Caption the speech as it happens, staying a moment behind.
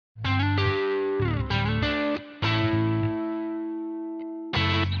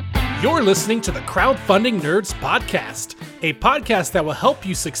You're listening to the Crowdfunding Nerds Podcast, a podcast that will help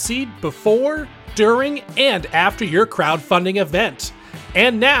you succeed before, during, and after your crowdfunding event.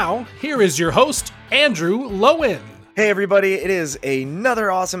 And now, here is your host, Andrew Lowen. Hey everybody, it is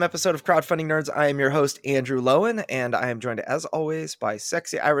another awesome episode of Crowdfunding Nerds. I am your host, Andrew Lowen, and I am joined as always by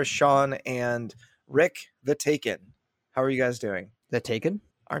Sexy Irish Sean and Rick the Taken. How are you guys doing? The Taken?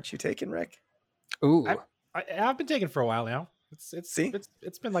 Aren't you taken, Rick? Ooh. I've been taken for a while now.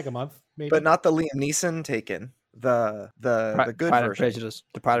 It's been like a month, maybe. But not the Liam Neeson Taken. The good Pride version. And Prejudice.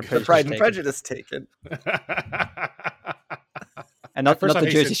 The Pride and Prejudice. The Pride and Taken. Prejudice Taken. And not the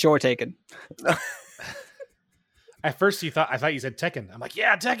Jersey said, Shore Taken. At first, I thought you said Tekken. I'm like,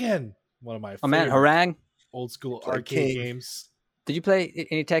 yeah, Tekken. One of my Harangue. old school arcade games. Did you play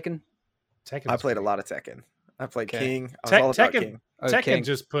any Tekken? Tekken. I played a lot of Tekken. I played King. I was all about Tekken. King. Tekken King.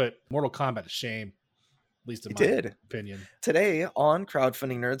 just put Mortal Kombat to shame. At least in my opinion. Today on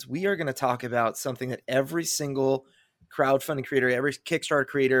Crowdfunding Nerds, we are going to talk about something that every single crowdfunding creator, every Kickstarter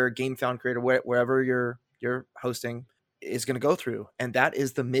creator, GameFound creator, wherever you're hosting, is going to go through, and that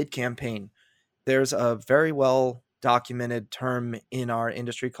is the mid-campaign. There's a very well documented term in our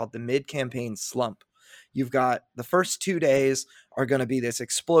industry called the mid-campaign slump. You've got the first 2 days are going to be this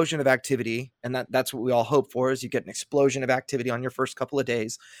explosion of activity, and that's what we all hope for, is you get an explosion of activity on your first couple of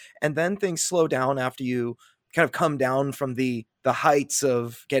days, and then things slow down after you kind of come down from the heights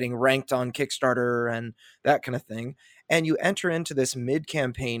of getting ranked on Kickstarter and that kind of thing, and you enter into this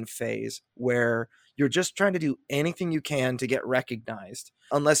mid-campaign phase where you're just trying to do anything you can to get recognized,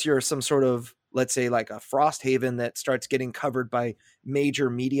 unless you're some sort of, let's say, like a Frosthaven that starts getting covered by major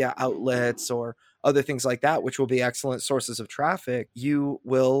media outlets or other things like that, which will be excellent sources of traffic. You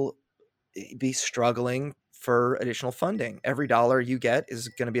will be struggling for additional funding. Every dollar you get is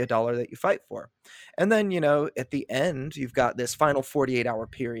going to be a dollar that you fight for. And then, at the end, you've got this final 48-hour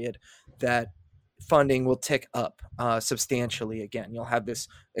period that funding will tick up substantially again. You'll have this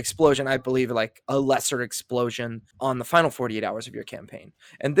explosion, I believe, like a lesser explosion on the final 48 hours of your campaign.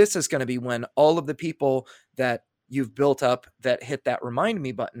 And this is going to be when all of the people that you've built up that hit that remind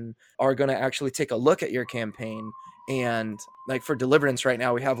me button are going to actually take a look at your campaign. And like for Deliverance right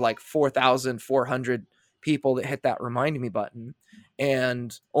now, we have like 4,400 people that hit that remind me button,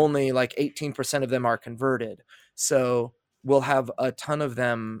 and only like 18% of them are converted. So we'll have a ton of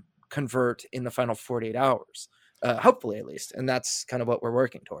them convert in the final 48 hours, hopefully at least. And that's kind of what we're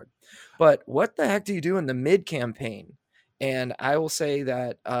working toward. But what the heck do you do in the mid campaign? And I will say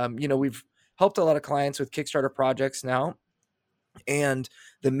that, we've helped a lot of clients with Kickstarter projects now. And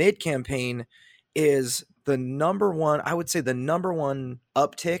the mid campaign is the number one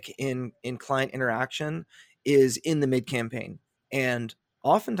uptick in client interaction is in the mid campaign. And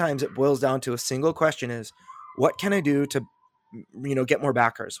oftentimes it boils down to a single question: is what can I do to get more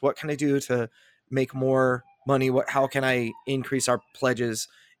backers? What can I do to make more money? How can I increase our pledges?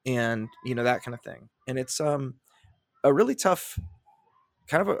 And, that kind of thing. And it's a really tough,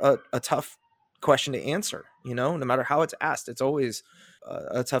 kind of a tough question to answer, no matter how it's asked, it's always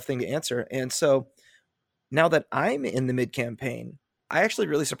a tough thing to answer. And so now that I'm in the mid campaign, I actually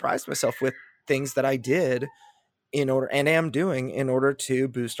really surprised myself with things that I did and am doing in order to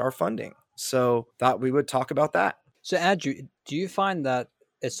boost our funding. So thought we would talk about that. So Andrew, do you find that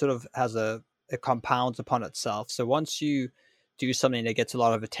it sort of it compounds upon itself? So once you do something that gets a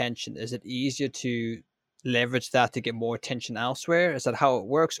lot of attention, is it easier to leverage that to get more attention elsewhere? Is that how it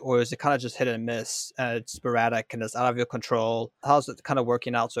works? Or is it kind of just hit and miss and it's sporadic and it's out of your control? How's it kind of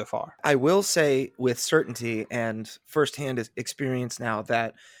working out so far? I will say with certainty and firsthand experience now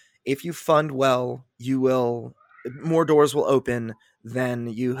that if you fund well, more doors will open than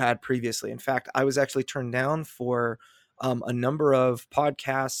you had previously. In fact, I was actually turned down for a number of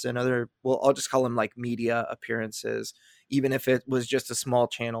podcasts and other, I'll just call them like media appearances, even if it was just a small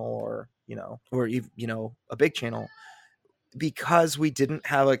channel or a big channel, because we didn't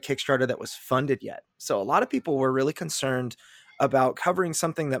have a Kickstarter that was funded yet. So a lot of people were really concerned about covering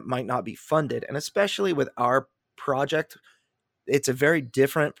something that might not be funded. And especially with our project, it's a very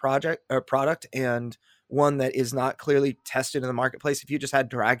different product, and one that is not clearly tested in the marketplace. If you just had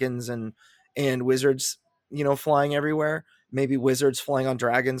dragons and wizards, flying everywhere, maybe wizards flying on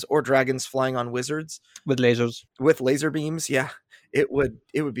dragons or dragons flying on wizards with laser beams. Yeah, it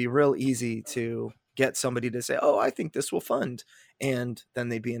would be real easy to get somebody to say, oh, I think this will fund. And then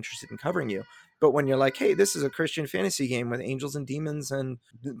they'd be interested in covering you. But when you're like, hey, this is a Christian fantasy game with angels and demons, and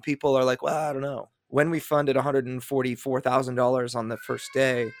people are like, well, I don't know. When we funded $144,000 on the first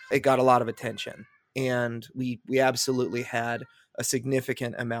day, it got a lot of attention. And we absolutely had a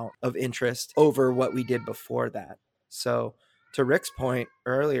significant amount of interest over what we did before that. So to Rick's point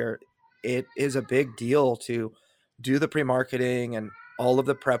earlier, it is a big deal to do the pre-marketing and all of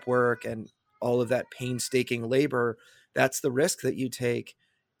the prep work and all of that painstaking labor. That's the risk that you take.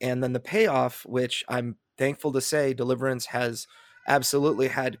 And then the payoff, which I'm thankful to say Deliverance has absolutely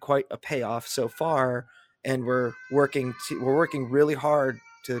had quite a payoff so far. And we're working really hard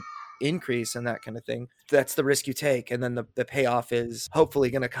to increase and that kind of thing. That's the risk you take. And then the payoff is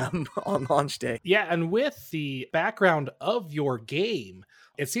hopefully going to come on launch day. Yeah, and with the background of your game,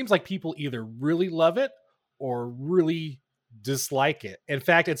 it seems like people either really love it or really dislike it. In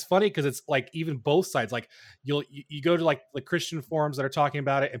fact, it's funny because it's like even both sides. Like you go to like the Christian forums that are talking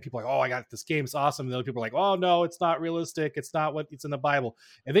about it, and people are like, "Oh, I got this game, it's awesome." And the other people are like, "Oh no, it's not realistic. It's not what it's in the Bible."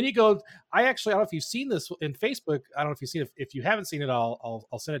 And then you go, I don't know if you've seen this in Facebook. I don't know if you've seen it. If you haven't seen it, I'll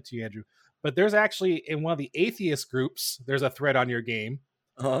send it to you, Andrew. But there's actually in one of the atheist groups, there's a thread on your game.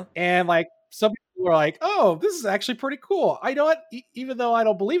 Uh-huh. And like some people are like, "Oh, this is actually pretty cool. I know what, even though I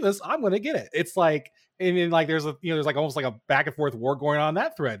don't believe this, I'm going to get it." It's like, and then like there's there's like almost like a back and forth war going on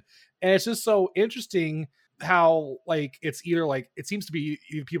that thread, and it's just so interesting how like it's either like it seems to be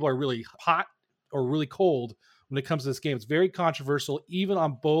either people are really hot or really cold when it comes to this game. It's very controversial, even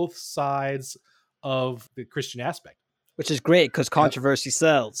on both sides of the Christian aspect, which is great because controversy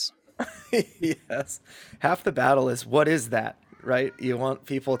sells. Yes, half the battle is what is that, right? You want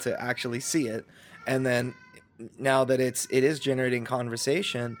people to actually see it, and then now that it is generating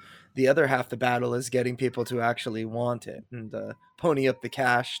conversation, the other half the battle is getting people to actually want it and pony up the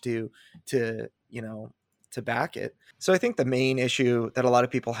cash to back it. So I think the main issue that a lot of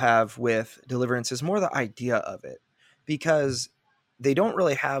people have with Deliverance is more the idea of it, because they don't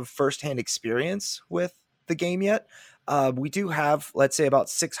really have firsthand experience with the game yet. We do have, let's say, about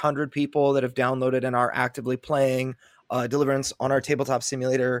 600 people that have downloaded and are actively playing Deliverance on our Tabletop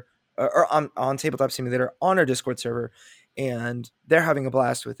Simulator or on Tabletop Simulator on our Discord server, and they're having a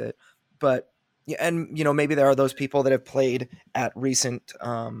blast with it. But and maybe there are those people that have played at recent.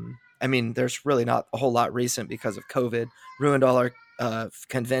 I mean, there's really not a whole lot recent because of COVID, ruined all our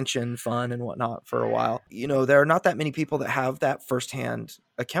convention fun and whatnot for a while. There are not that many people that have that firsthand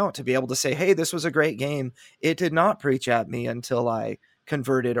account to be able to say, "Hey, this was a great game. It did not preach at me until I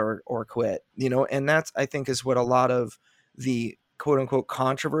converted or quit." And that's, I think, is what a lot of the quote unquote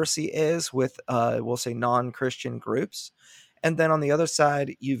controversy is with, we'll say, non-Christian groups. And then on the other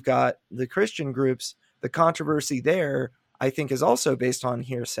side, you've got the Christian groups. The controversy there, I think, is also based on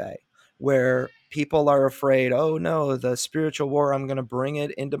hearsay, where people are afraid, "Oh no, the spiritual war, I'm going to bring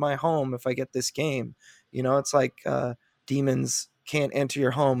it into my home if I get this game." It's like demons can't enter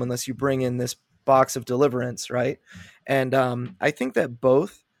your home unless you bring in this box of Deliverance, right? And I think that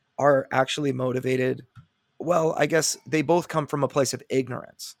both are actually motivated. Well, I guess they both come from a place of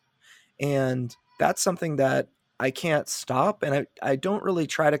ignorance. And that's something that I can't stop, and I don't really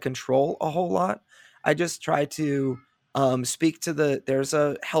try to control a whole lot. I just try to speak to there's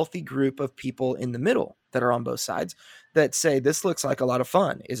a healthy group of people in the middle that are on both sides that say, "This looks like a lot of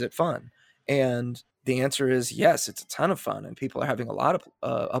fun. Is it fun?" And the answer is yes, it's a ton of fun, and people are having a lot of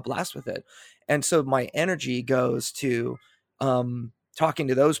a blast with it. And so my energy goes to talking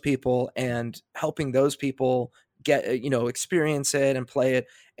to those people and helping those people get experience it and play it.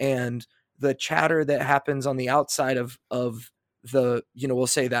 And the chatter that happens on the outside of the we'll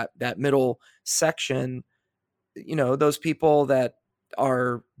say that middle section, those people that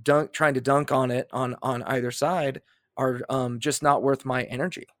are trying to dunk on it on either side are just not worth my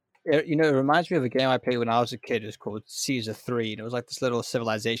energy. It reminds me of a game I played when I was a kid. It was called Caesar 3. And it was like this little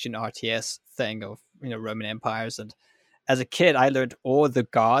civilization RTS thing of, Roman empires. And as a kid, I learned all the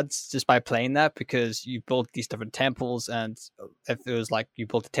gods just by playing that, because you built these different temples. And if it was like you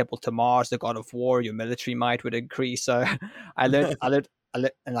built a temple to Mars, the god of war, your military might would increase. So I learned,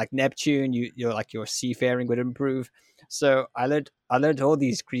 and like Neptune, your seafaring would improve. So I learned all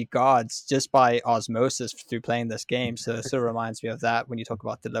these Greek gods just by osmosis through playing this game. So it sort of reminds me of that when you talk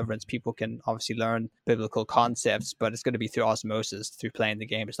about Deliverance. People can obviously learn biblical concepts, but it's going to be through osmosis through playing the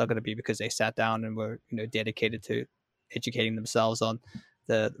game. It's not going to be because they sat down and were dedicated to educating themselves on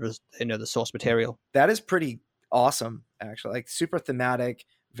the source material. That is pretty awesome, actually. Like super thematic,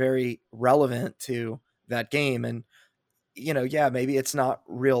 very relevant to that game. And maybe it's not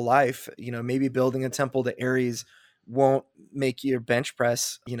real life. Maybe building a temple to Ares won't make your bench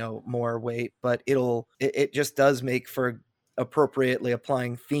press, more weight, but it just does make for appropriately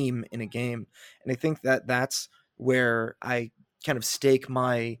applying theme in a game. And I think that that's where I kind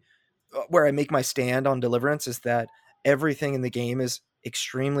of where I make my stand on Deliverance, is that everything in the game is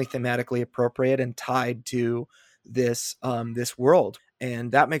extremely thematically appropriate and tied to this world.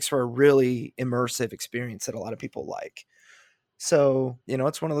 And that makes for a really immersive experience that a lot of people like. So,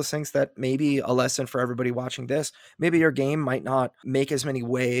 it's one of those things that maybe a lesson for everybody watching this. Maybe your game might not make as many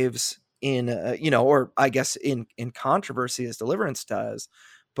waves in, or I guess in controversy as Deliverance does.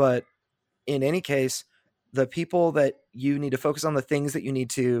 But in any case, the people that you need to focus on, the things that you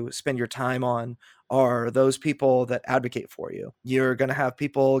need to spend your time on, are those people that advocate for you. You're going to have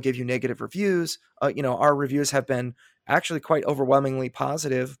people give you negative reviews. Our reviews have been actually quite overwhelmingly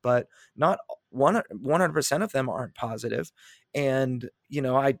positive, but not 100% of them aren't positive. And,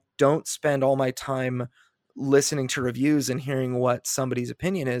 I don't spend all my time listening to reviews and hearing what somebody's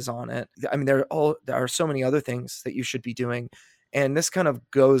opinion is on it. I mean, there are so many other things that you should be doing. And this kind of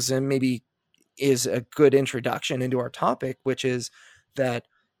goes in, maybe is a good introduction into our topic, which is that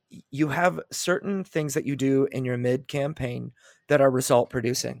you have certain things that you do in your mid campaign that are result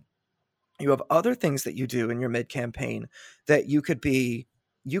producing. You have other things that you do in your mid campaign that you could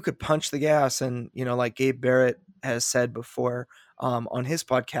punch the gas. And, like Gabe Barrett has said before, on his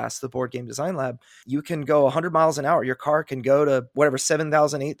podcast, the Board Game Design Lab, you can go 100 miles an hour. Your car can go to whatever,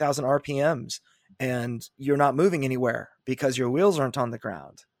 7,000, 8,000 RPMs, and you're not moving anywhere because your wheels aren't on the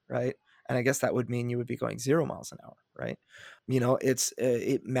ground. Right. And I guess that would mean you would be going 0 miles an hour. Right.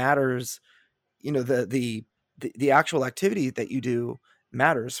 It matters, the actual activity that you do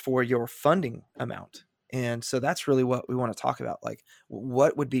matters for your funding amount. And so that's really what we want to talk about. Like,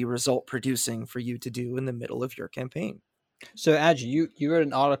 what would be result producing for you to do in the middle of your campaign? So, Adji, you wrote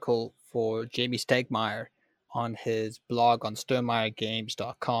an article for Jamie Stegmaier on his blog on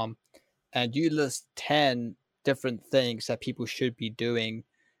stonemeyergames.com, and you list 10 different things that people should be doing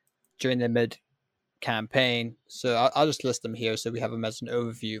during the mid campaign. So I'll just list them here so we have them as an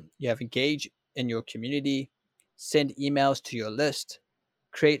overview. You have engage in your community, send emails to your list,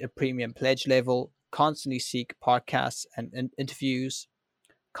 create a premium pledge level, constantly seek podcasts and interviews,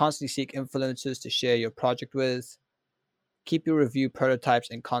 constantly seek influencers to share your project with, keep your review prototypes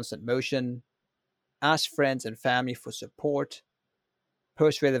in constant motion, ask friends and family for support,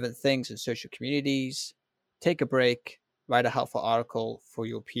 post relevant things in social communities, take a break, write a helpful article for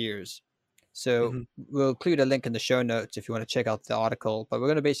your peers. So we'll include a link in the show notes if you want to check out the article, but we're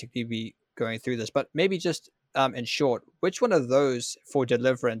going to basically be going through this. But maybe just in short, which one of those for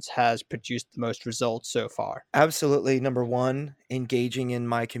Deliverance has produced the most results so far? Absolutely. Number one, engaging in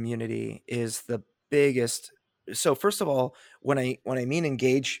my community is the biggest. So first of all, when I mean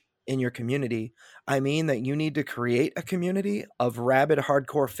engage in your community, I mean that you need to create a community of rabid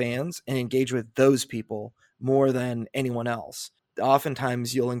hardcore fans and engage with those people more than anyone else.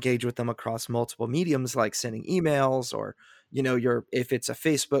 Oftentimes you'll engage with them across multiple mediums, like sending emails, or if it's a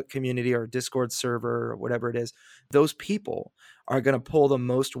Facebook community or a Discord server or whatever it is, those people are going to pull the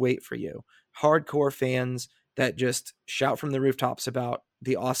most weight for you. Hardcore fans that just shout from the rooftops about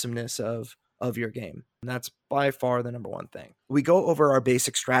the awesomeness of your game. And that's by far the number one thing. We go over our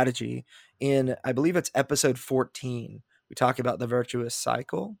basic strategy in, I believe it's episode 14. We talk about the virtuous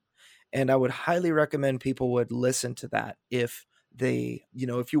cycle, and I would highly recommend people would listen to that if they,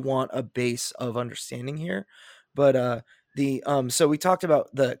 if you want a base of understanding here. But so we talked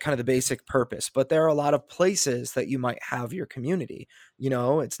about the kind of the basic purpose, but there are a lot of places that you might have your community.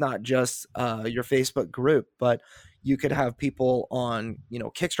 It's not just your Facebook group, but you could have people on,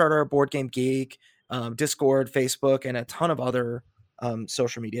 Kickstarter, Board Game Geek, Discord, Facebook, and a ton of other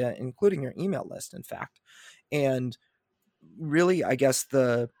social media, including your email list, in fact. And really, I guess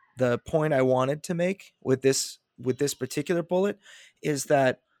the point I wanted to make with this particular bullet is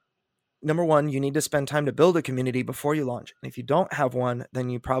that, number one, you need to spend time to build a community before you launch. And if you don't have one, then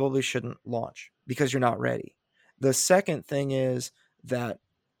you probably shouldn't launch because you're not ready. The second thing is that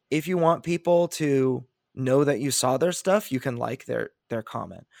if you want people to know that you saw their stuff, you can like their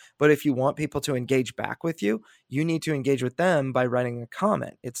comment. But if you want people to engage back with you, you need to engage with them by writing a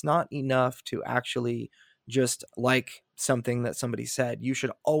comment. It's not enough to actually just like something that somebody said. You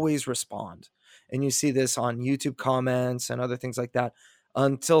should always respond. And you see this on YouTube comments and other things like that.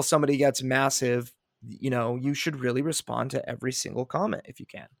 Until somebody gets massive, you should really respond to every single comment if you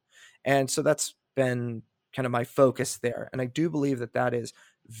can. And so that's been kind of my focus there. And I do believe that is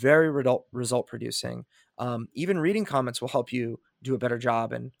very result producing. Even reading comments will help you do a better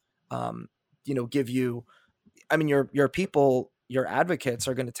job and, give you, your people, your advocates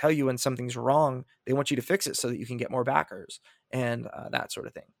are going to tell you when something's wrong. They want you to fix it so that you can get more backers and that sort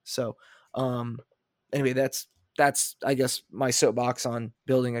of thing. So anyway, that's I guess my soapbox on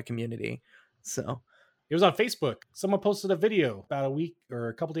building a community. So it was on Facebook. Someone posted a video about a week or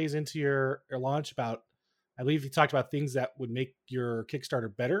a couple days into your launch about, I believe you talked about things that would make your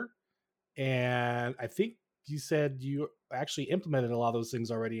Kickstarter better. And I think you said you actually implemented a lot of those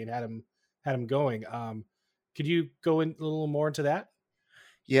things already and had them going. Could you go in a little more into that?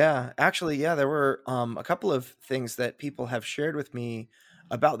 Yeah, actually, yeah, there were a couple of things that people have shared with me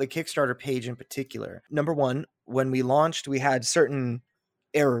about the Kickstarter page in particular. Number one, when we launched, we had certain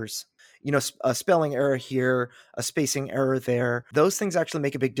errors, a spelling error here, a spacing error there. Those things actually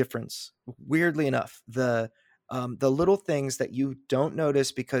make a big difference. Weirdly enough, the little things that you don't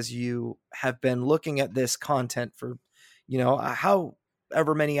notice because you have been looking at this content for,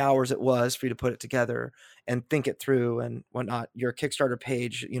 however many hours it was for you to put it together and think it through and whatnot, your Kickstarter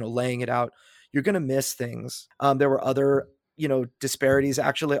page, laying it out, you're going to miss things. There were other, disparities.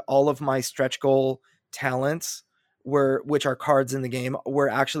 Actually, all of my stretch goal talents which are cards in the game, were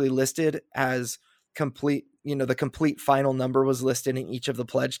actually listed as complete. The complete final number was listed in each of the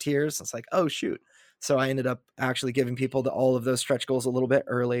pledge tiers. It's like, oh shoot. So I ended up actually giving people all of those stretch goals a little bit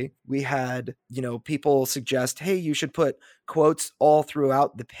early. We had, people suggest, hey, you should put quotes all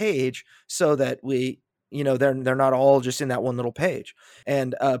throughout the page so that they're not all just in that one little page.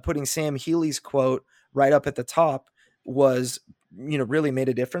 And putting Sam Healey's quote right up at the top was, really made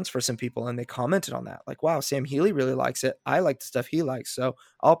a difference for some people. And they commented on that. Like, wow, Sam Healey really likes it. I like the stuff he likes, so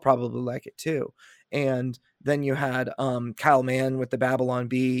I'll probably like it too. And then you had Kyle Mann with the Babylon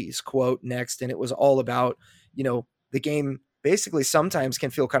Bee's quote next. And it was all about, the game basically sometimes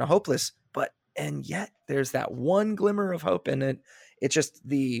can feel kind of hopeless, and yet there's that one glimmer of hope in it. It's just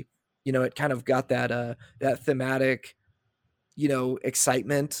it kind of got that thematic,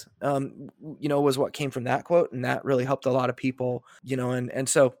 excitement, was what came from that quote. And that really helped a lot of people, and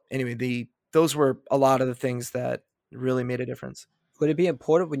so anyway, those were a lot of the things that really made a difference. Would it be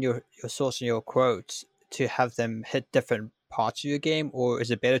important when you're sourcing your quotes to have them hit different parts of your game, or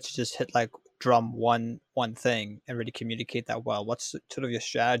is it better to just hit like drum one thing and really communicate that well? What's sort of your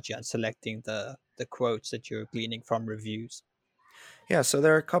strategy on selecting the quotes that you're gleaning from reviews? Yeah, so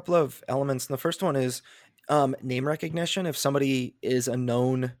there are a couple of elements. And the first one is name recognition. If somebody is a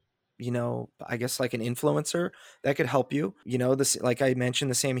known, I guess like an influencer, that could help you. This, like I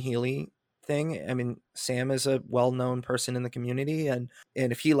mentioned, the Sam Healey thing. I mean, Sam is a well-known person in the community, and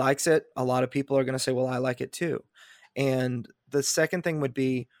if he likes it, a lot of people are going to say, well, I like it too. And the second thing would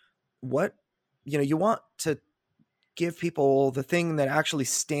be what, you want to give people the thing that actually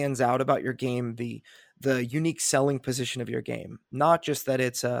stands out about your game, the unique selling position of your game, not just that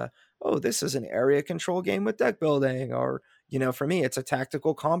it's this is an area control game with deck building, or for me it's a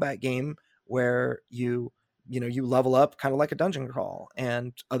tactical combat game where you level up kind of like a dungeon crawl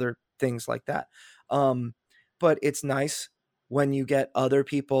and other things like that. But it's nice when you get other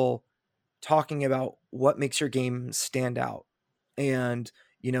people talking about what makes your game stand out. And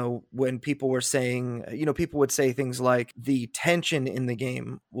when people were saying, people would say things like, the tension in the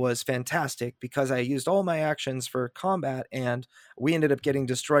game was fantastic because I used all my actions for combat and we ended up getting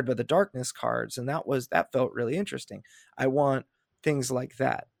destroyed by the darkness cards. And that felt really interesting. I want things like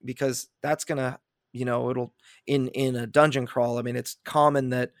that because that's going to, it'll in a dungeon crawl. I mean, it's common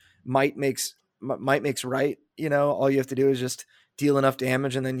that might makes right. All you have to do is just deal enough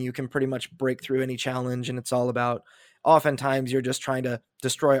damage and then you can pretty much break through any challenge. And it's all about, oftentimes you're just trying to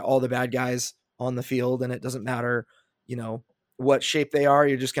destroy all the bad guys on the field, and it doesn't matter, what shape they are.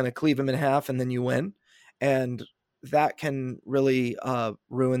 You're just going to cleave them in half and then you win. And that can really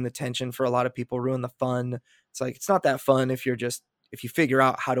ruin the tension for a lot of people, ruin the fun. It's like, it's not that fun if you figure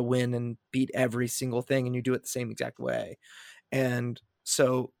out how to win and beat every single thing and you do it the same exact way. And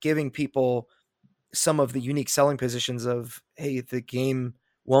so giving people some of the unique selling positions of, hey, the game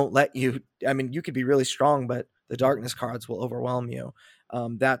won't let you, I mean, you could be really strong, but the darkness cards will overwhelm you.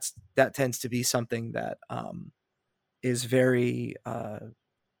 That tends to be something that is very,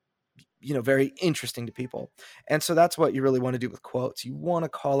 very interesting to people. And so that's what you really want to do with quotes. You want to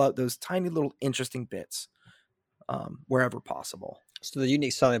call out those tiny little interesting bits wherever possible. So the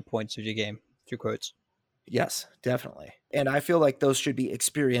unique selling points of your game through quotes. Yes, definitely. And I feel like those should be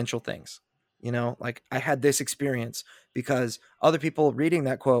experiential things. Like I had this experience because other people reading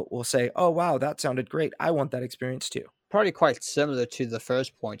that quote will say, oh, wow, that sounded great. I want that experience too. Probably quite similar to the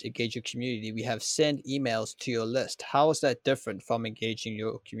first point, engage your community. We have send emails to your list. How is that different from engaging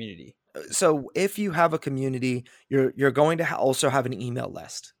your community? So if you have a community, you're going to also have an email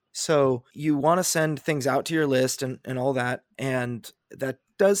list. So you want to send things out to your list and all that. And that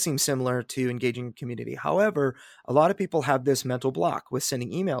does seem similar to engaging your community. However, a lot of people have this mental block with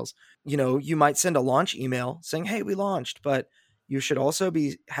sending emails. You might send a launch email saying, hey, we launched, but you should also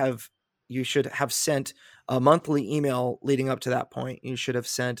have sent a monthly email leading up to that point. You should have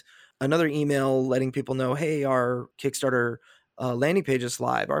sent another email letting people know, hey, our Kickstarter landing page is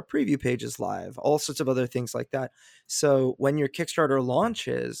live, our preview page is live, all sorts of other things like that. So when your Kickstarter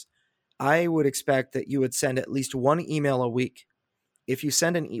launches, I would expect that you would send at least one email a week. If you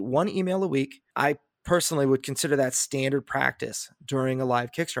send one email a week, I personally would consider that standard practice during a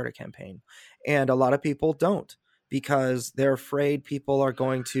live Kickstarter campaign. And a lot of people don't, because they're afraid people are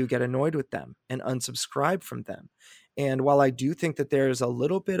going to get annoyed with them and unsubscribe from them. And while I do think that there's a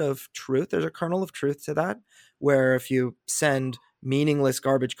little bit of truth, there's a kernel of truth to that, where if you send meaningless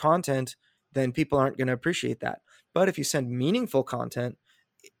garbage content, then people aren't going to appreciate that. But if you send meaningful content,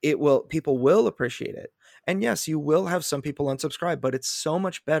 people will appreciate it. And yes, you will have some people unsubscribe, but it's so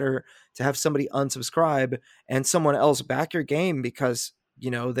much better to have somebody unsubscribe and someone else back your game because,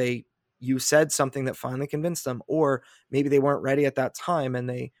 you said something that finally convinced them, or maybe they weren't ready at that time and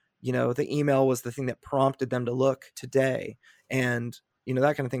the email was the thing that prompted them to look today, and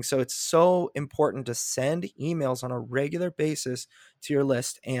that kind of thing. So it's so important to send emails on a regular basis to your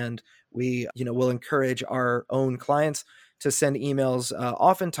list. And we, will encourage our own clients to send emails,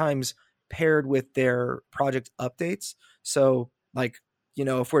 oftentimes paired with their project updates. So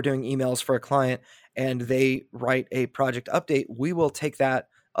if we're doing emails for a client and they write a project update, we will take that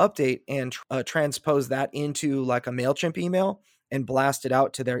update and transpose that into like a MailChimp email and blast it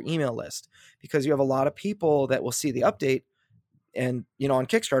out to their email list, because you have a lot of people that will see the update and, on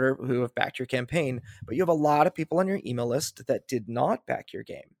Kickstarter who have backed your campaign, but you have a lot of people on your email list that did not back your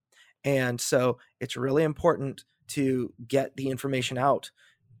game. And so it's really important to get the information out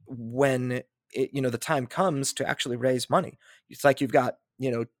when the time comes to actually raise money. It's like you've got,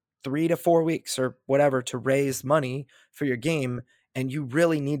 3 to 4 weeks or whatever to raise money for your game, and you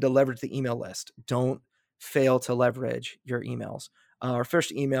really need to leverage the email list. Don't fail to leverage your emails. Our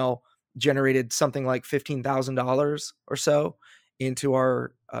first email generated something like $15,000 or so into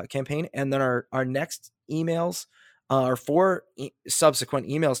our campaign. And then our next emails, our 4 subsequent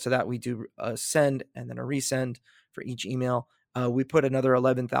emails to that, we do a send and then a resend for each email. We put another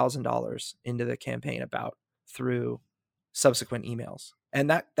 $11,000 into the campaign through subsequent emails. And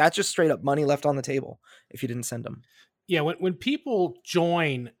that's just straight up money left on the table if you didn't send them. Yeah, when people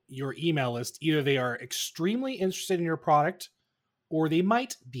join your email list, either they are extremely interested in your product or they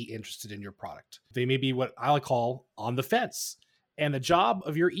might be interested in your product. They may be what I call on the fence. And the job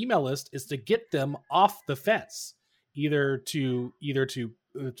of your email list is to get them off the fence, either to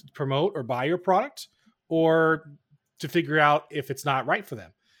promote or buy your product, or to figure out if it's not right for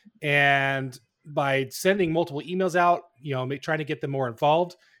them. And by sending multiple emails out, trying to get them more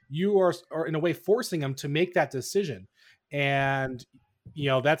involved, you are in a way forcing them to make that decision. And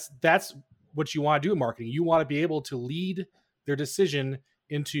that's what you want to do in marketing. You want to be able to lead their decision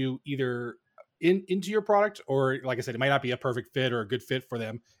into either into your product, or like I said, it might not be a perfect fit or a good fit for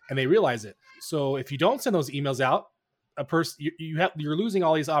them, and they realize it. So if you don't send those emails out, you're losing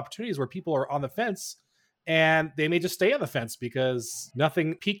all these opportunities where people are on the fence, and they may just stay on the fence because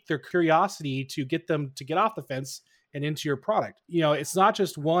nothing piqued their curiosity to get them to get off the fence and into your product. It's not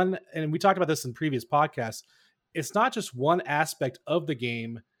just one, and we talked about this in previous podcasts, it's not just one aspect of the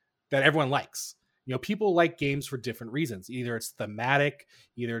game that everyone likes. People like games for different reasons. Either it's thematic,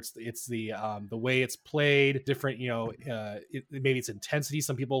 either it's the way it's played, different, maybe it's intensity.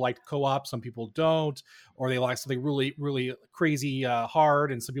 Some people like co-op, some people don't, or they like something really, really crazy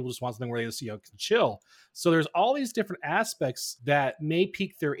hard, and some people just want something where they just can chill. So there's all these different aspects that may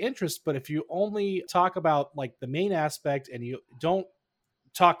pique their interest, but if you only talk about like the main aspect and you don't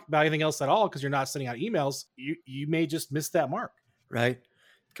talk about anything else at all because you're not sending out emails, you may just miss that mark. Right.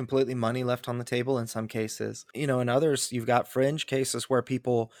 Completely money left on the table in some cases. In others, you've got fringe cases where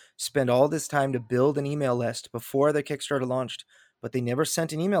people spend all this time to build an email list before their Kickstarter launched, but they never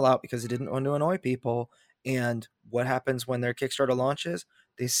sent an email out because they didn't want to annoy people. And what happens when their Kickstarter launches?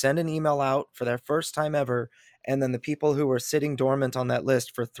 They send an email out for their first time ever, and then the people who were sitting dormant on that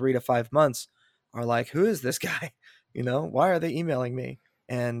list for 3 to 5 months are like, who is this guy? Why are they emailing me?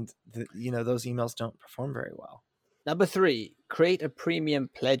 And those emails don't perform very well. Number 3, create a premium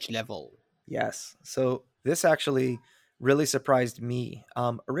pledge level. Yes. So this actually really surprised me.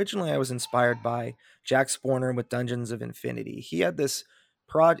 Originally, I was inspired by Jack Sporner with Dungeons of Infinity. He had this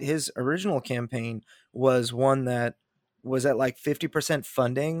his original campaign was one that was at like 50%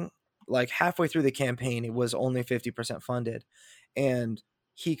 funding. Like halfway through the campaign, it was only 50% funded. And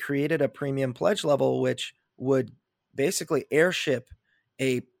he created a premium pledge level, which would basically airship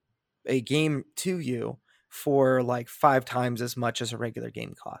a game to you for like 5 times as much as a regular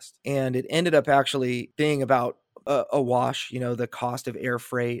game cost. And it ended up actually being about a wash, the cost of air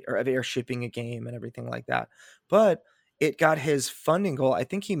freight or of air shipping a game and everything like that. But it got his funding goal. I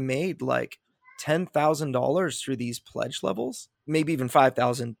think he made like $10,000 through these pledge levels, maybe even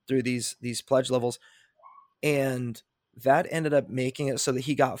 $5,000 through these pledge levels. And that ended up making it so that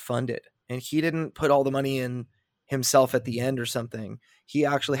he got funded and he didn't put all the money in himself at the end or something. He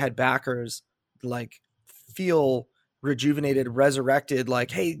actually had backers like feel rejuvenated, resurrected, like,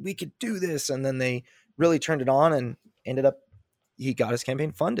 hey, we could do this. And then they really turned it on and ended up, he got his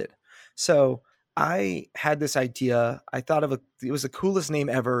campaign funded. So I had this idea. I thought of it was the coolest name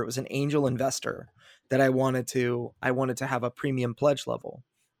ever. It was an angel investor that I wanted to have a premium pledge level.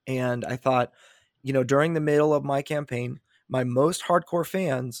 And I thought, during the middle of my campaign, my most hardcore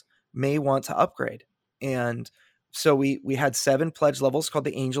fans may want to upgrade. And so we had 7 pledge levels called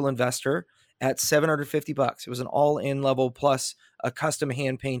the Angel Investor at $750. It was an all-in level plus a custom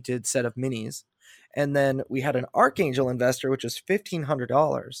hand-painted set of minis. And then we had an Archangel Investor, which was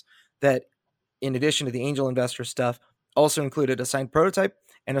 $1,500, that in addition to the Angel Investor stuff, also included a signed prototype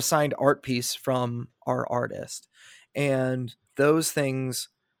and a signed art piece from our artist. And those things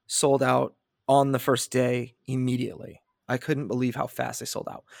sold out on the first day immediately. I couldn't believe how fast they sold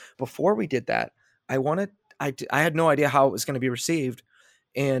out. Before we did that, I had no idea how it was going to be received.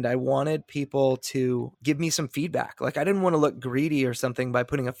 And I wanted people to give me some feedback. Like, I didn't want to look greedy or something by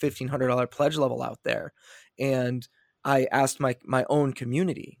putting a $1,500 pledge level out there. And I asked my own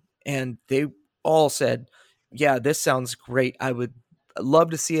community, and they all said, yeah, this sounds great. I would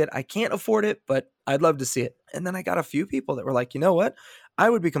love to see it. I can't afford it, but I'd love to see it. And then I got a few people that were like, you know what? I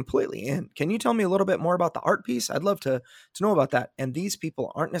would be completely in. Can you tell me a little bit more about the art piece? I'd love to know about that. And these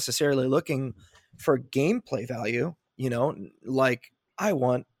people aren't necessarily looking for gameplay value, like, I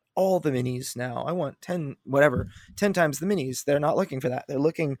want all the minis now. I want 10 times the minis. They're not looking for that. They're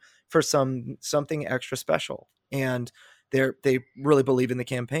looking for something extra special. And they really believe in the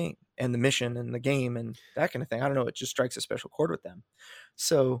campaign and the mission and the game and that kind of thing. I don't know. It just strikes a special chord with them.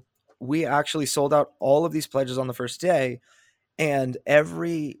 So we actually sold out all of these pledges on the first day. And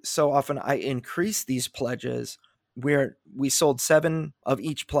every so often I increase these pledges where we sold 7 of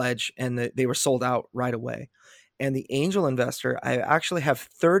each pledge and they were sold out right away. And the Angel Investor, I actually have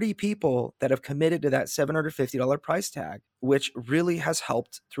 30 people that have committed to that $750 price tag, which really has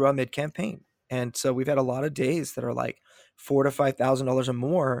helped through our mid-campaign. And so we've had a lot of days that are like $4,000 to $5,000 or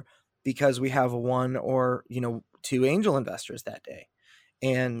more because we have 1 or 2 Angel Investors that day.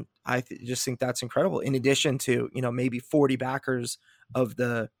 And I just think that's incredible. In addition to, maybe 40 backers of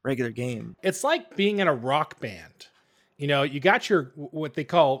the regular game. It's like being in a rock band. You got your, what they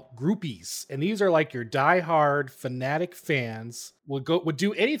call groupies, and these are like your diehard fanatic fans would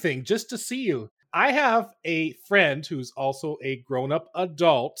do anything just to see you. I have a friend who's also a grown-up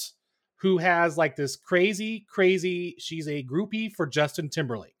adult who has like this crazy, she's a groupie for Justin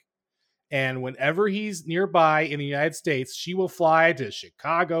Timberlake. And whenever he's nearby in the United States, she will fly to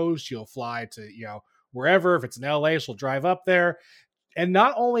Chicago. She'll fly to, wherever. If it's in LA, she'll drive up there. And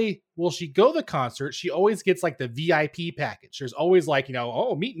not only will she go to the concert, she always gets like the VIP package. There's always like,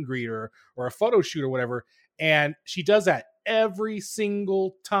 meet and greet or a photo shoot or whatever. And she does that every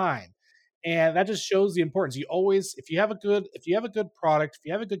single time. And that just shows the importance. You always, if you have a good product, if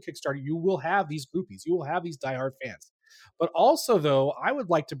you have a good Kickstarter, you will have these groupies. You will have these diehard fans. But also, though, I would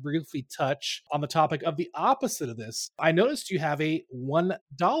like to briefly touch on the topic of the opposite of this. I noticed you have a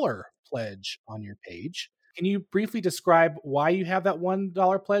 $1 pledge on your page. Can you briefly describe why you have that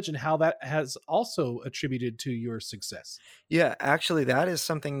 $1 pledge and how that has also attributed to your success? Yeah, actually, that is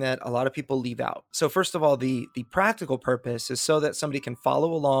something that a lot of people leave out. So first of all, the practical purpose is so that somebody can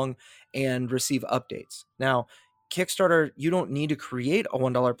follow along and receive updates. Now, Kickstarter, you don't need to create a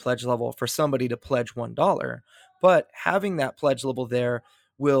 $1 pledge level for somebody to pledge $1, but having that pledge level there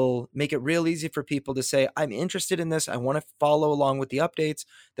will make it real easy for people to say, I'm interested in this. I want to follow along with the updates.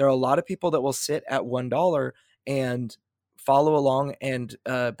 There are a lot of people that will sit at $1 and follow along. And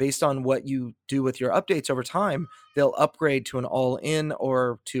based on what you do with your updates over time, they'll upgrade to an all-in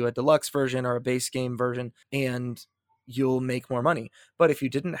or to a deluxe version or a base game version, and you'll make more money. But if you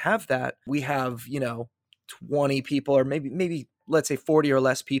didn't have that, we have, 20 people or maybe let's say 40 or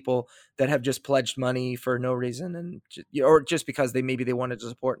less people that have just pledged money for no reason or just because they wanted to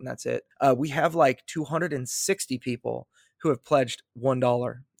support and that's it. We have like 260 people who have pledged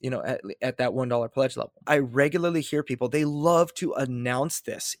 $1, at that $1 pledge level. I regularly hear people, they love to announce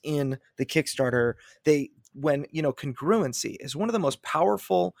this in the Kickstarter. When congruency is one of the most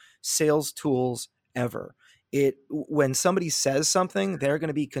powerful sales tools ever. When somebody says something, they're going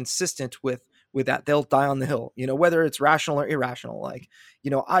to be consistent with that. They'll die on the hill, whether it's rational or irrational. Like,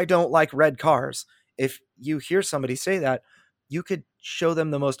 I don't like red cars. If you hear somebody say that, you could show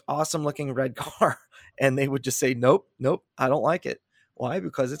them the most awesome looking red car and they would just say, nope, I don't like it. Why?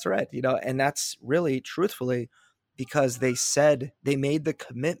 Because it's red, and that's really truthfully because they made the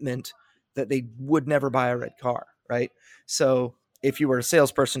commitment that they would never buy a red car. Right. So if you were a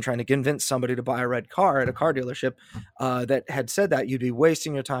salesperson trying to convince somebody to buy a red car at a car dealership that had said that, you'd be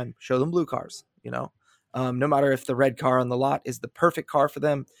wasting your time. Show them blue cars, no matter if the red car on the lot is the perfect car for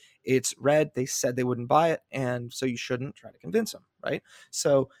them. It's red. They said they wouldn't buy it. And so you shouldn't try to convince them. Right.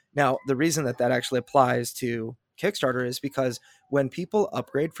 So now the reason that actually applies to Kickstarter is because when people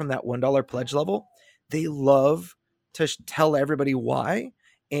upgrade from that $1 pledge level, they love to tell everybody why.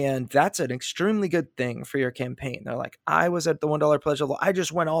 And that's an extremely good thing for your campaign. They're like, I was at the $1 pledge level. I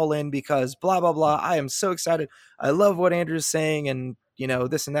just went all in because blah, blah, blah. I am so excited. I love what Andrew's saying and,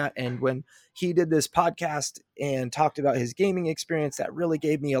 this and that. And when he did this podcast and talked about his gaming experience, that really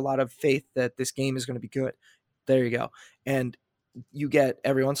gave me a lot of faith that this game is going to be good. There you go. And you get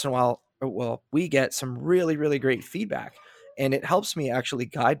every once in a while, we get some really, really great feedback. And it helps me actually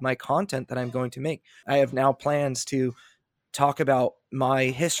guide my content that I'm going to make. I have now plans to talk about my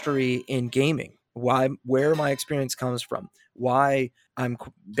history in gaming, where my experience comes from, why I'm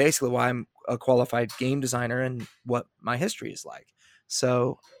a qualified game designer and what my history is like.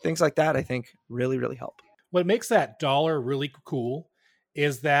 So things like that, I think really, really help. What makes that dollar really cool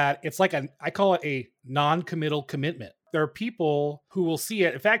is that it's like I call it a non-committal commitment. There are people who will see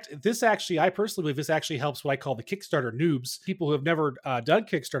it. In fact, I personally believe this actually helps what I call the Kickstarter noobs, people who have never done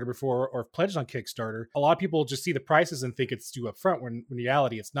Kickstarter before or pledged on Kickstarter. A lot of people just see the prices and think it's due up front, when in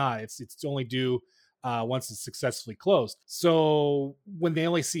reality it's not. It's only due once it's successfully closed. So when they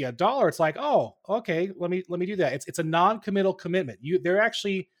only see $1, it's like, oh, okay, let me do that. It's a non-committal commitment. They're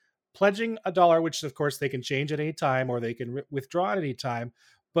actually pledging $1, which of course they can change at any time or they can withdraw at any time.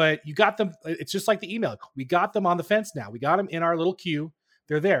 But you got them. It's just like the email. We got them on the fence now. We got them in our little queue.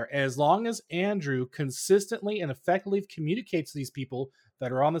 They're there. And as long as Andrew consistently and effectively communicates to these people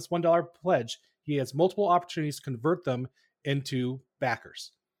that are on this $1 pledge, he has multiple opportunities to convert them into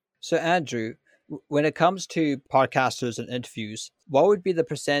backers. So Andrew, when it comes to podcasters and interviews, what would be the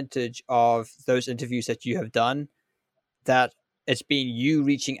percentage of those interviews that you have done that it's been you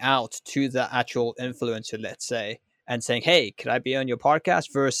reaching out to the actual influencer, let's say, and saying, hey, could I be on your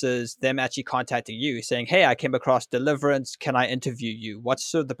podcast, versus them actually contacting you saying, hey, I came across Deliverance. Can I interview you? What's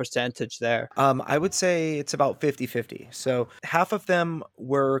sort of the percentage there? I would say it's about 50-50. So half of them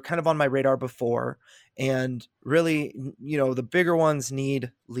were kind of on my radar before. And really, the bigger ones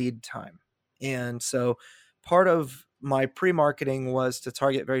need lead time. And so part of my pre-marketing was to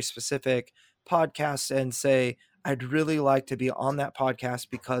target very specific podcasts and say, I'd really like to be on that podcast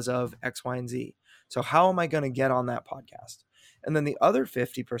because of X, Y, and Z. So how am I going to get on that podcast? And then the other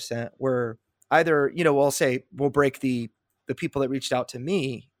 50% were either, we'll break the people that reached out to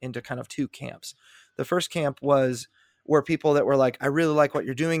me into kind of two camps. The first camp were people that were like, I really like what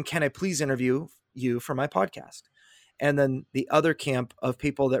you're doing. Can I please interview you for my podcast? And then the other camp of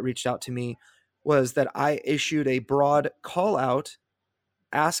people that reached out to me was that I issued a broad call out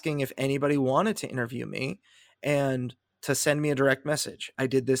asking if anybody wanted to interview me and to send me a direct message. I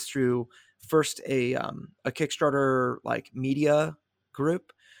did this through first a Kickstarter like media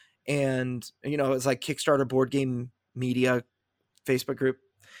group, and it's like Kickstarter board game media Facebook group,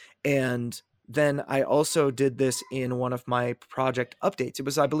 and then I also did this in one of my project updates. It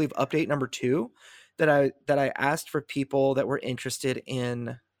was, I believe, update number 2 that I asked for people that were interested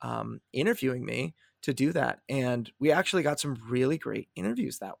in interviewing me to do that, and we actually got some really great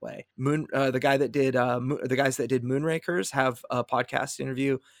interviews that way. The guys that did Moonrakers have a podcast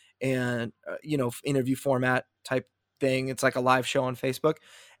interview and interview format type thing. It's like a live show on Facebook,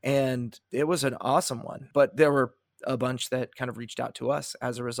 and it was an awesome one. But there were a bunch that kind of reached out to us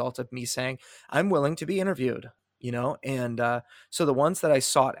as a result of me saying I'm willing to be interviewed, and so the ones that I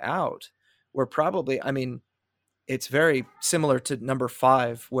sought out were probably, it's very similar to number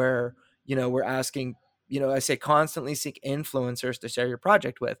 5 where we're asking, I say constantly seek influencers to share your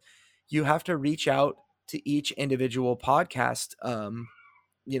project with. You have to reach out to each individual podcast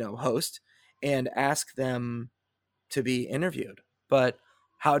host and ask them to be interviewed. But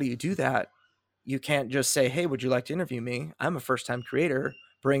how do you do that? You can't just say, hey, would you like to interview me? I'm a first-time creator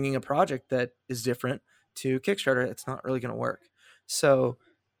bringing a project that is different to Kickstarter. It's not really going to work. So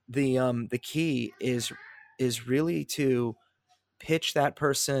the key is really to pitch that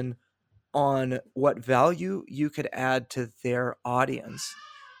person on what value you could add to their audience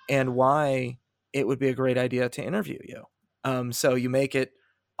and why it would be a great idea to interview you. So you make it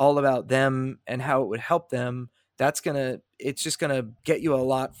all about them and how it would help them. It's just gonna get you a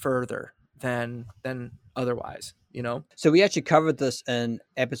lot further than otherwise, So we actually covered this in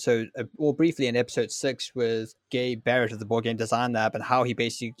briefly in episode 6 with Gabe Barrett of the Board Game Design Lab, and how he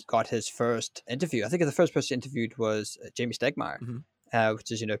basically got his first interview. I think the first person interviewed was Jamie Stegmaier. Mm-hmm.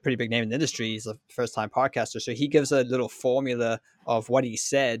 which is, pretty big name in the industry. He's a first-time podcaster. So he gives a little formula of what he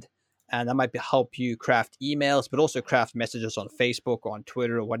said, and that might help you craft emails, but also craft messages on Facebook or on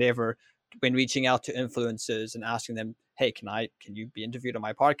Twitter or whatever when reaching out to influencers and asking them, hey, can you be interviewed on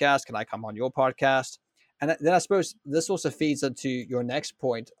my podcast? Can I come on your podcast? And then I suppose this also feeds into your next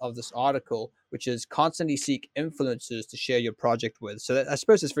point of this article, which is constantly seek influencers to share your project with. So I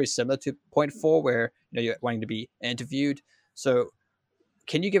suppose it's very similar to point 4, where you're wanting to be interviewed. So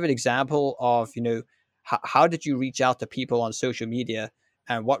can you give an example of how did you reach out to people on social media,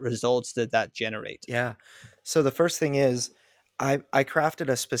 and what results did that generate? Yeah. So the first thing is I crafted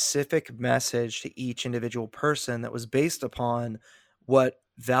a specific message to each individual person that was based upon what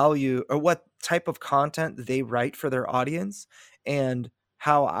value or what type of content they write for their audience and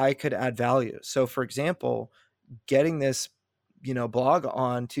how I could add value. So for example, getting this, blog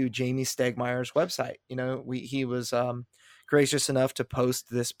onto Jamie Stegmaier's website, he was gracious enough to post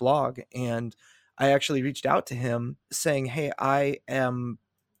this blog, and I actually reached out to him saying, hey, I am,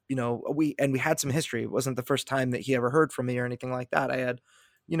 we had some history. It wasn't the first time that he ever heard from me or anything like that. I had,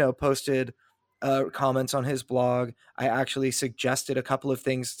 posted comments on his blog. I actually suggested a couple of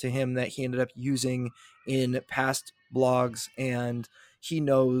things to him that he ended up using in past blogs, and he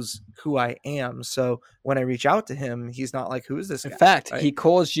knows who I am. So when I reach out to him, he's not like, who is this guy? In fact, right? He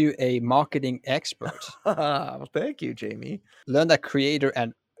calls you a marketing expert. Well, thank you, Jamie. Learn that creator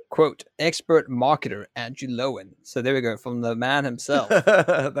and quote, expert marketer, Andrew Lowen. So there we go, from the man himself.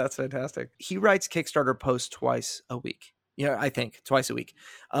 That's fantastic. He writes Kickstarter posts twice a week. I think twice a week.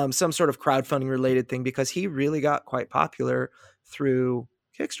 Some sort of crowdfunding related thing, because he really got quite popular through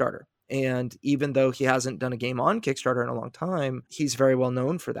Kickstarter. And even though he hasn't done a game on Kickstarter in a long time, he's very well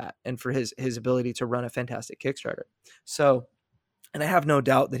known for that and for his ability to run a fantastic Kickstarter. So, and I have no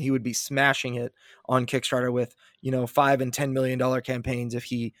doubt that he would be smashing it on Kickstarter with, $5 and $10 million campaigns if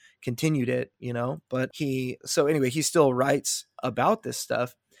he continued it, but he still writes about this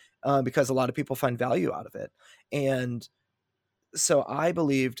stuff because a lot of people find value out of it. And so I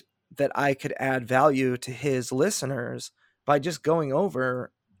believed that I could add value to his listeners by just going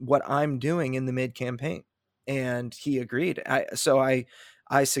over what I'm doing in the mid campaign. And he agreed.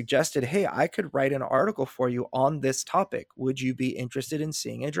 I suggested, hey, I could write an article for you on this topic. Would you be interested in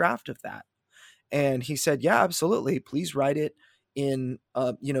seeing a draft of that? And he said, yeah, absolutely. Please write it in,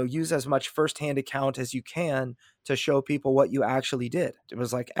 use as much firsthand account as you can to show people what you actually did. It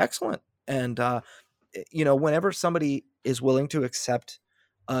was like, excellent. And, whenever somebody is willing to accept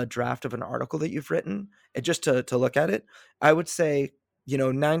a draft of an article that you've written, just to look at it, I would say,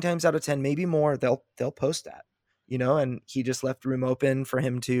 9 times out of 10, maybe more, they'll post that, and he just left room open for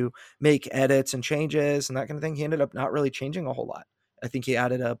him to make edits and changes and that kind of thing. He ended up not really changing a whole lot. I think he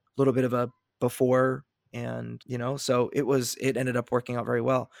added a little bit of a before, and, so it ended up working out very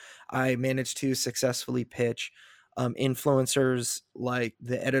well. I managed to successfully pitch influencers like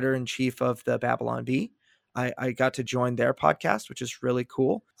the editor-in-chief of the Babylon Bee. I got to join their podcast, which is really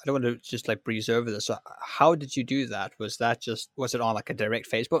cool. I don't want to just breeze over this. So how did you do that? Was it on a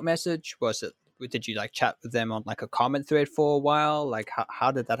direct Facebook message? Did you chat with them on a comment thread for a while?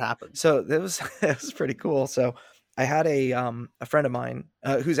 How did that happen? So it was pretty cool. So I had a friend of mine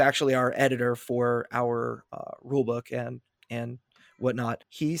who's actually our editor for our rulebook and whatnot.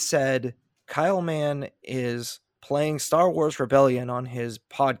 He said, Kyle Mann is playing Star Wars Rebellion on his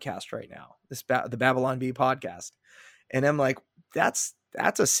podcast right now, the Babylon Bee podcast. And I'm like, that's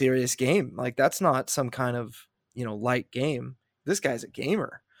a serious game. That's not some kind of, light game. This guy's a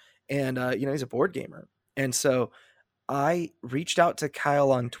gamer, and, he's a board gamer. And so I reached out to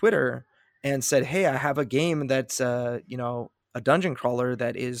Kyle on Twitter and said, hey, I have a game that's, a dungeon crawler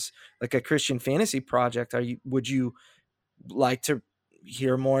that is like a Christian fantasy project. Would you like to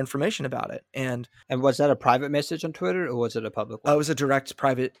hear more information about it? And was that a private message on Twitter, or was it a public one? It was a direct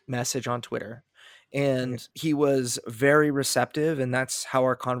private message on Twitter, and he was very receptive, and that's how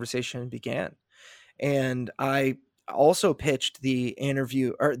our conversation began. And I also pitched the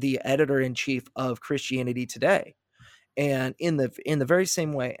interview, or the editor-in-chief of Christianity Today, and in the very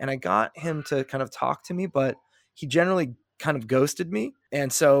same way. And I got him to kind of talk to me, but he generally kind of ghosted me.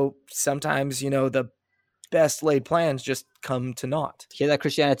 And so sometimes, the best laid plans just come to naught. Hear that,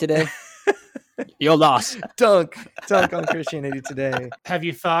 Christianity Today? You're lost. Dunk on Christianity Today. Have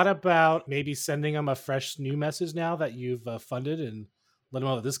you thought about maybe sending them a fresh new message now that you've funded, and let them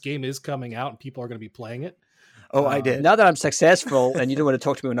know that this game is coming out and people are going to be playing it? Oh, I did. Now that I'm successful, and you don't want to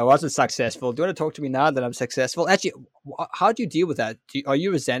talk to me when I wasn't successful, do you want to talk to me now that I'm successful? Actually, how do you deal with that? Are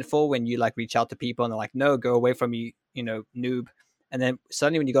you resentful when you reach out to people and they're like, no, go away from me, noob? And then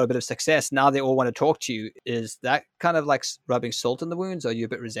suddenly when you got a bit of success, now they all want to talk to you. Is that kind of like rubbing salt in the wounds? Are you a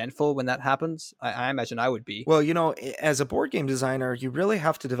bit resentful when that happens? I imagine I would be. Well, as a board game designer, you really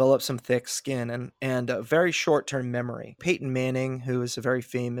have to develop some thick skin and a very short-term memory. Peyton Manning, who is a very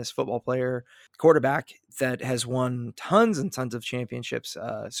famous football player, quarterback that has won tons and tons of championships,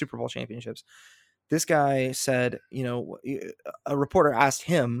 Super Bowl championships. This guy said, a reporter asked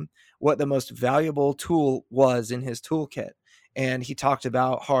him what the most valuable tool was in his toolkit. And he talked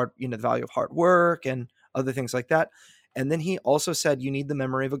about the value of hard work and other things like that. And then he also said, you need the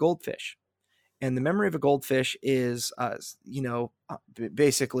memory of a goldfish. And the memory of a goldfish is,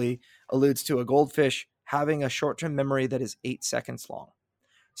 basically alludes to a goldfish having a short-term memory that is 8 seconds long.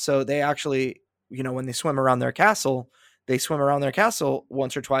 So they actually, when they swim around their castle, they swim around their castle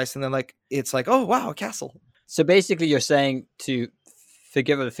once or twice, and then it's like, oh wow, a castle. So basically, you're saying to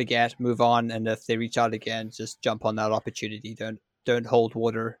forgive or forget, move on, and if they reach out again, just jump on that opportunity. Don't hold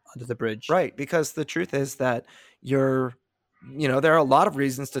water under the bridge. Right, because the truth is that there are a lot of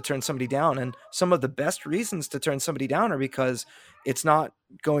reasons to turn somebody down, and some of the best reasons to turn somebody down are because it's not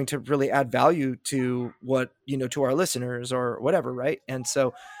going to really add value to what, to our listeners or whatever, right? And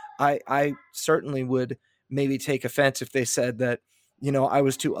so I certainly would maybe take offense if they said that, I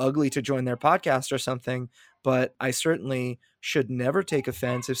was too ugly to join their podcast or something, but I certainly should never take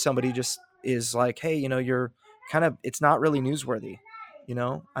offense if somebody just is like, hey, you're it's not really newsworthy,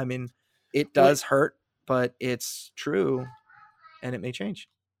 I mean, it does hurt, but it's true and it may change.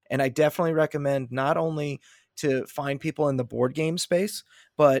 And I definitely recommend not only to find people in the board game space,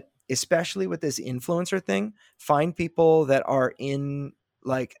 but especially with this influencer thing, find people that are in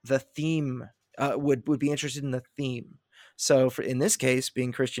the theme, would be interested in the theme. So in this case,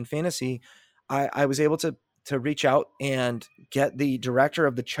 being Christian fantasy, I was able to reach out and get the director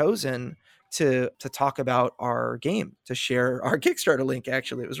of The Chosen to talk about our game, to share our Kickstarter link.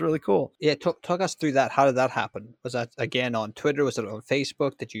 Actually, it was really cool. Yeah, talk us through that. How did that happen? Was that again on Twitter? Was it on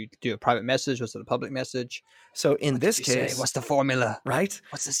Facebook? Did you do a private message? Was it a public message? So in this case, what's the formula? Right?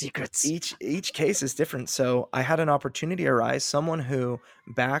 What's the secrets? Each case is different. So I had an opportunity arise. Someone who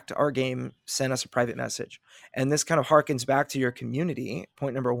backed our game sent us a private message. And this kind of harkens back to your community.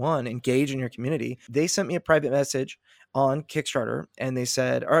 Point number one, engage in your community. They sent me a private message on Kickstarter, and they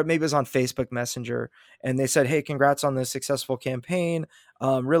said, or maybe it was on Facebook Messenger, and they said, hey, congrats on this successful campaign.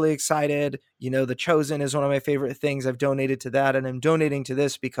 Really excited. The Chosen is one of my favorite things. I've donated to that, and I'm donating to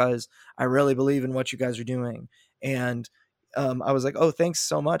this because I really believe in what you guys are doing. And I was like, oh, thanks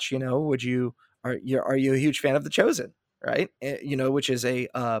so much. Are you a huge fan of The Chosen? Right. Which is a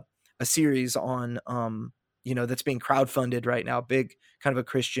series on, that's being crowdfunded right now. Big kind of a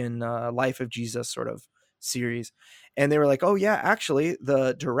Christian life of Jesus sort of series. And they were like, oh yeah, actually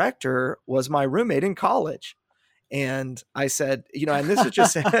the director was my roommate in college. And I said, and this is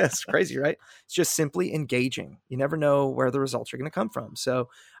just, it's crazy, right? It's just simply engaging. You never know where the results are going to come from. So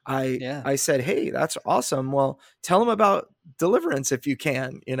I said, hey, that's awesome. Well, tell them about Deliverance if you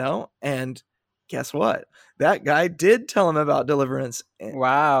can, and guess what? That guy did tell him about Deliverance.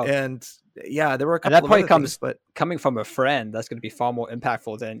 Wow. And yeah, there were a couple of other things, but coming from a friend, that's going to be far more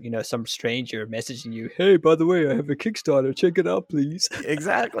impactful than, some stranger messaging you, hey, by the way, I have a Kickstarter, check it out, please.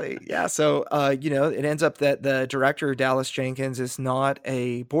 Exactly. Yeah. So, it ends up that the director, Dallas Jenkins, is not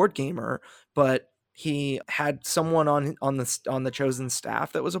a board gamer, but he had someone on the Chosen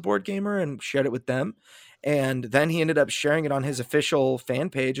staff that was a board gamer and shared it with them. And then he ended up sharing it on his official fan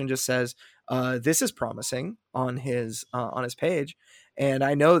page and just says, this is promising on his page. And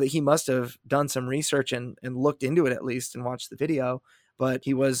I know that he must have done some research and looked into it at least and watched the video, but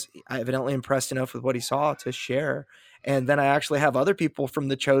he was evidently impressed enough with what he saw to share. And then I actually have other people from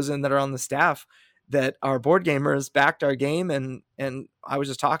The Chosen that are on the staff that are board gamers backed our game. And I was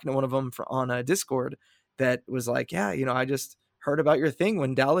just talking to one of them on a Discord that was like, yeah, I just heard about your thing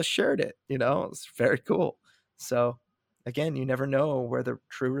when Dallas shared it. It's very cool. So again, you never know where the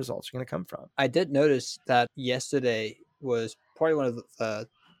true results are going to come from. I did notice that yesterday was probably one of the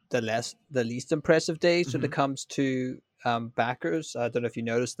least impressive days when it comes to backers. I don't know if you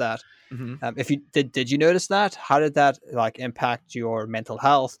noticed that. If you did you notice that? How did that impact your mental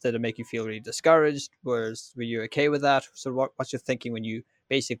health? Did it make you feel really discouraged? Were you okay with that? So what's your thinking when you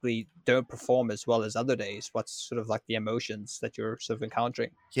basically don't perform as well as other days? What's sort of the emotions that you're sort of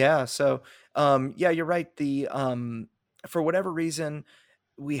encountering? Yeah. So you're right. The for whatever reason,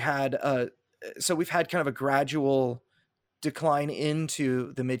 we've had kind of a gradual decline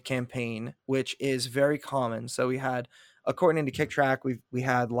into the mid campaign, which is very common. So we had, according to KickTrack, we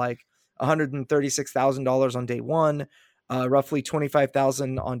had $136,000 on day one, roughly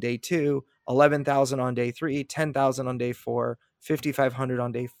 $25,000 on day two, $11,000 on day three, $10,000 on day four, 5,500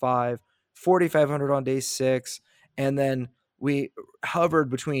 on day 5, 4,500 on day 6, and then we hovered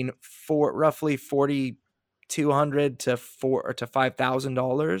between roughly $4,200 to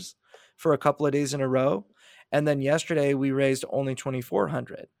 $5,000 for a couple of days in a row. And then yesterday we raised only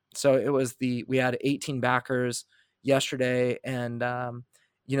 2,400. So it was we had 18 backers yesterday, and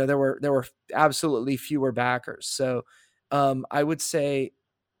there were absolutely fewer backers. So I would say,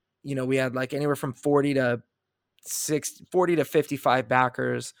 we had like anywhere from 40 to 55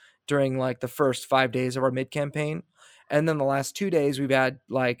 backers during like the first 5 days of our mid campaign. And then the last 2 days we've had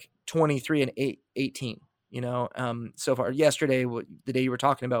like 23 and 18, so far. Yesterday, the day you were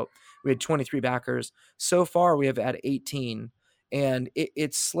talking about, we had 23 backers. So far we have had 18, and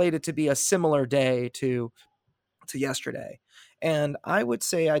it's slated to be a similar day to yesterday. And I would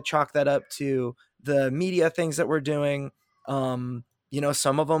say I chalk that up to the media things that we're doing. Some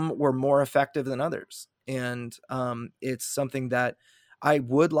of them were more effective than others. And it's something that I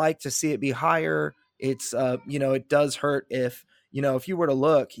would like to see it be higher. It's, it does hurt if you were to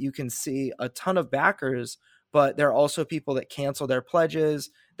look, you can see a ton of backers, but there are also people that cancel their pledges,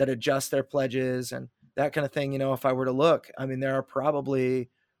 that adjust their pledges, and that kind of thing. If I were to look, I mean, there are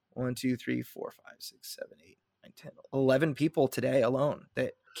probably 1, 2, 3, 4, 5, 6, 7, 8, 9, 10, 11 people today alone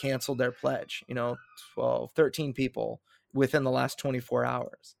that canceled their pledge, 12, 13 people within the last 24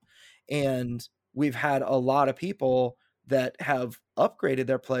 hours. And we've had a lot of people that have upgraded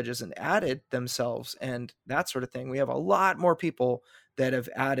their pledges and added themselves and that sort of thing. We have a lot more people that have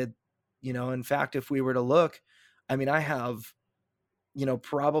added, in fact, if we were to look, I mean, I have,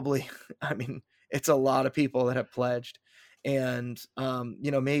 probably, it's a lot of people that have pledged, and,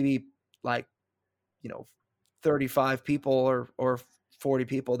 maybe like, 35 people or 40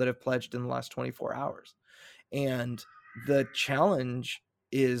 people that have pledged in the last 24 hours. And the challenge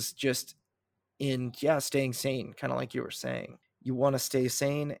is just in staying sane, kind of like you were saying. You want to stay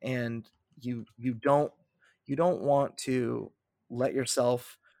sane, and you don't want to let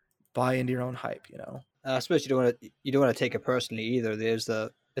yourself buy into your own hype. I suppose you don't want to take it personally either.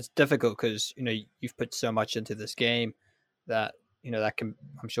 It's difficult because you've put so much into this game that that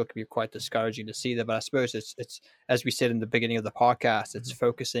I'm sure can be quite discouraging to see that. But I suppose it's as we said in the beginning of the podcast, it's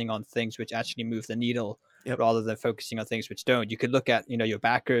focusing on things which actually move the needle rather than focusing on things which don't. You could look at your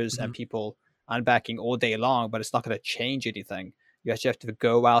backers and people unbacking all day long, but it's not going to change anything. You actually have to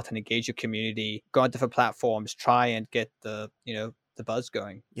go out and engage your community, go on different platforms, try and get the buzz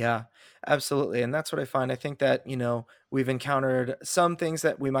going. Yeah, absolutely. And that's what I find. I think that, we've encountered some things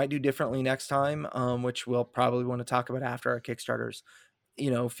that we might do differently next time, which we'll probably want to talk about after our Kickstarter's,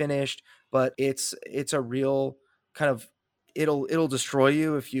 finished. But it's a real kind of, it'll destroy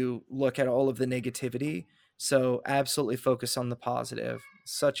you if you look at all of the negativity. So absolutely focus on the positive.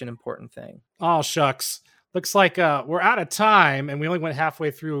 Such an important thing. Oh, shucks. Looks like we're out of time, and we only went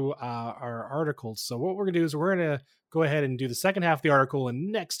halfway through our articles. So what we're going to do is we're going to go ahead and do the second half of the article in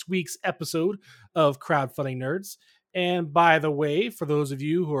next week's episode of Crowdfunding Nerds. And by the way, for those of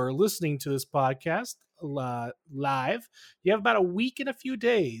you who are listening to this podcast live, you have about a week and a few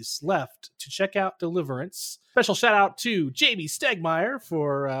days left to check out Deliverance. Special shout out to Jamie Stegmeyer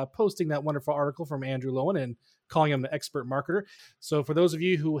for posting that wonderful article from Andrew Lowen and calling him the expert marketer. So for those of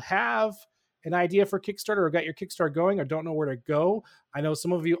you who have an idea for Kickstarter or got your Kickstarter going or don't know where to go, I know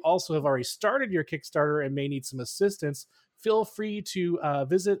some of you also have already started your Kickstarter and may need some assistance. Feel free to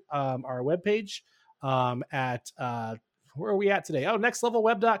visit our webpage at where are we at today? Oh,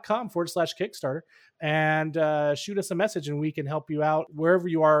 nextlevelweb.com/Kickstarter, and shoot us a message and we can help you out wherever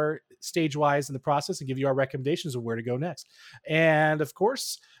you are stage-wise in the process and give you our recommendations of where to go next. And of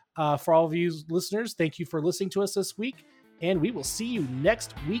course, for all of you listeners, thank you for listening to us this week. And we will see you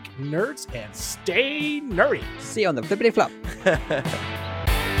next week, nerds, and stay nerdy. See you on the flippity flop.